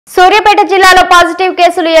సూర్యాపేట జిల్లాలో పాజిటివ్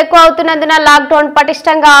కేసులు ఎక్కువ అవుతున్నందున లాక్డౌన్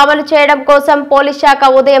పటిష్టంగా అమలు చేయడం కోసం పోలీస్ శాఖ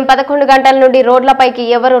ఉదయం 11 గంటల నుండి రోడ్లపైకి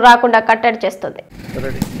ఎవరూ రాకుండా కట్టడి చేస్తుంది.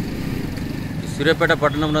 సూర్యాపేట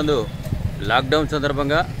పట్టణం నందు లాక్డౌన్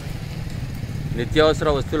సందర్భంగా నిత్యావసర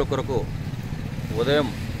వస్తువుల కొరకు ఉదయం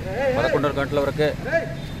 11 గంటల వరకే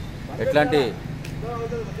ఎట్లాంటి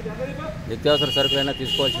నిత్యావసర సరుకులైనా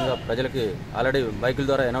తీసుకోవాల్సిందిగా ప్రజలకి ఆల్రెడీ బైకుల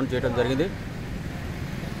ద్వారా అనౌన్స్ చేయడం జరిగింది.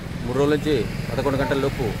 3 రోజుల నుంచి 11 గంటల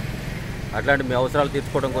లోపు అట్లాంటి మీ అవసరాలు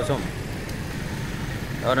తీర్చుకోవడం కోసం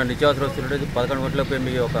ఎవరైనా నిత్యావసర వస్తువులు 11 గంటలలోపు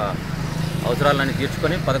మీ యొక్క అవసరాలన్నీ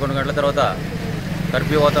తీర్చుకొని 11 గంటల తర్వాత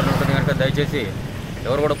కర్ఫ్యూ వాతావరణం ఉంటుంది కనుక దయచేసి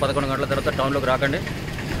ఎవరు కూడా 11 గంటల తర్వాత టౌన్లోకి రాకండి.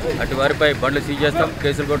 అటు వారిపై బండ్లు సీజ్ చేస్తాం,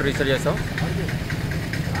 కేసులు కూడా రిజిస్టర్ చేస్తాం.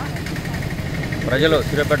 ప్రజలు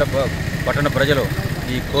సూర్యాపేట పట్టణ ప్రజలు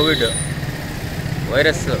ఈ కోవిడ్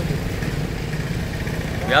వైరస్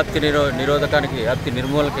వ్యాప్తి నిరోధకానికి వ్యాప్తి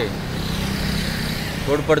నిర్మూలనకి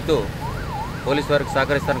తోడ్పడుతూ పోలీసు వారికి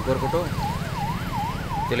సహకరిస్తారని కోరుకుంటూ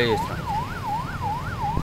తెలియజేస్తున్నాం.